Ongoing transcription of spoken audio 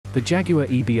The Jaguar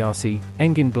EBRC,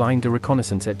 Engine Blind de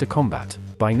Reconnaissance et de Combat,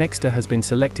 by Nexter has been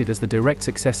selected as the direct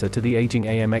successor to the aging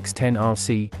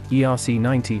AMX-10RC,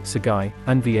 ERC-90 Sagaï,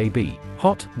 and VAB,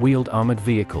 hot, wheeled armored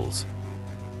vehicles.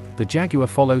 The Jaguar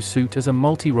follows suit as a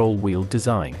multi-role wheeled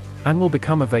design, and will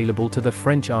become available to the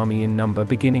French Army in number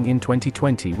beginning in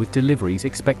 2020 with deliveries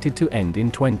expected to end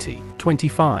in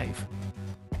 2025.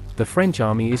 The French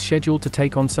Army is scheduled to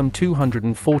take on some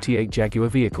 248 Jaguar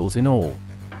vehicles in all.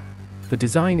 The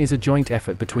design is a joint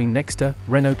effort between Nexter,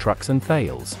 Renault Trucks and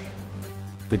Thales.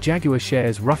 The Jaguar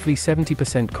shares roughly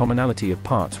 70% commonality of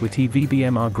parts with the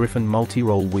VBMR Griffon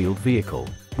multi-role wheeled vehicle,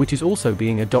 which is also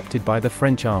being adopted by the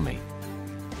French Army.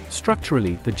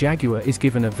 Structurally, the Jaguar is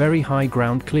given a very high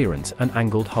ground clearance and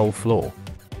angled hull floor.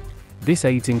 This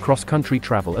aids in cross-country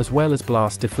travel as well as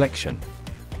blast deflection.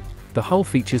 The hull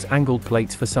features angled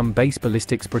plates for some base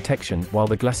ballistics protection, while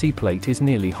the glacis plate is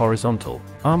nearly horizontal.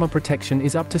 Armor protection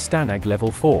is up to Stanag level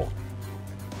 4.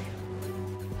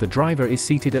 The driver is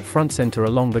seated at front center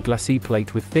along the glacis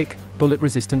plate with thick,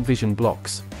 bullet-resistant vision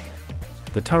blocks.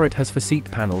 The turret has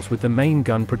four-seat panels with the main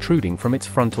gun protruding from its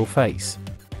frontal face.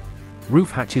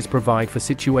 Roof hatches provide for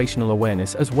situational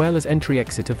awareness as well as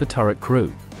entry-exit of the turret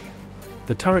crew.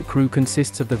 The turret crew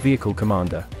consists of the vehicle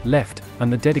commander, left,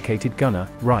 and the dedicated gunner,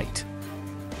 right.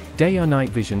 Day or night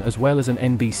vision as well as an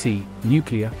NBC,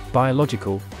 nuclear,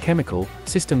 biological, chemical,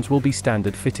 systems will be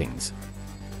standard fittings.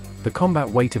 The combat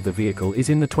weight of the vehicle is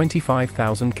in the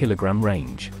 25,000 kg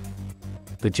range.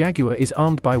 The Jaguar is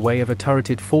armed by way of a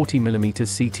turreted 40mm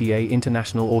CTA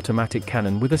International automatic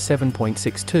cannon with a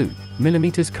 7.62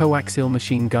 mm coaxial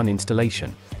machine gun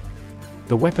installation.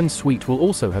 The weapons suite will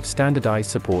also have standardized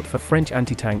support for French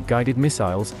anti-tank guided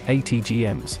missiles,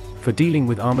 ATGMs, for dealing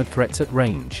with armored threats at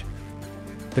range.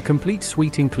 The complete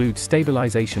suite includes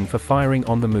stabilization for firing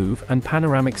on the move and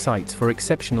panoramic sights for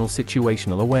exceptional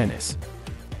situational awareness.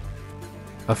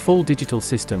 A full digital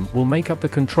system will make up the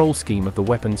control scheme of the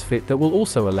weapons fit that will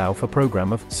also allow for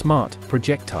program of smart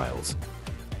projectiles.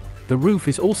 The roof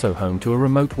is also home to a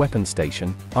remote weapon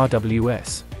station,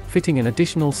 RWS, fitting an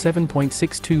additional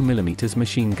 7.62 mm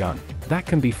machine gun that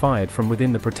can be fired from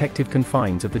within the protective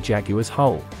confines of the Jaguar's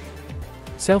hull.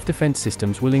 Self-defense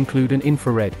systems will include an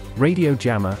infrared, radio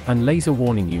jammer, and laser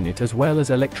warning unit as well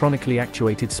as electronically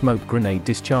actuated smoke grenade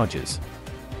dischargers.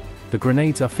 The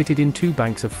grenades are fitted in two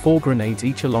banks of 4 grenades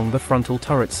each along the frontal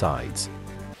turret sides.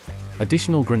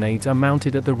 Additional grenades are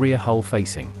mounted at the rear hull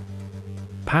facing.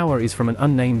 Power is from an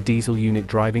unnamed diesel unit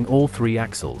driving all 3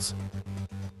 axles.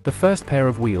 The first pair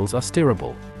of wheels are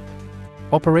steerable.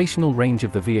 Operational range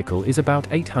of the vehicle is about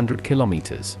 800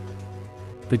 kilometers.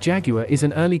 The Jaguar is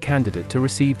an early candidate to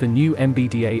receive the new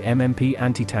MBDA MMP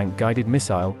anti-tank guided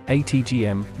missile,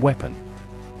 ATGM, weapon.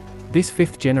 This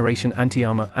 5th-generation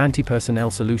anti-armor,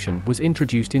 anti-personnel solution was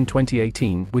introduced in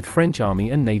 2018 with French Army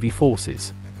and Navy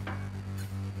forces.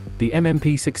 The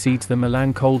MMP succeeds the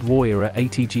Milan Cold War era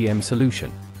ATGM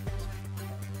solution.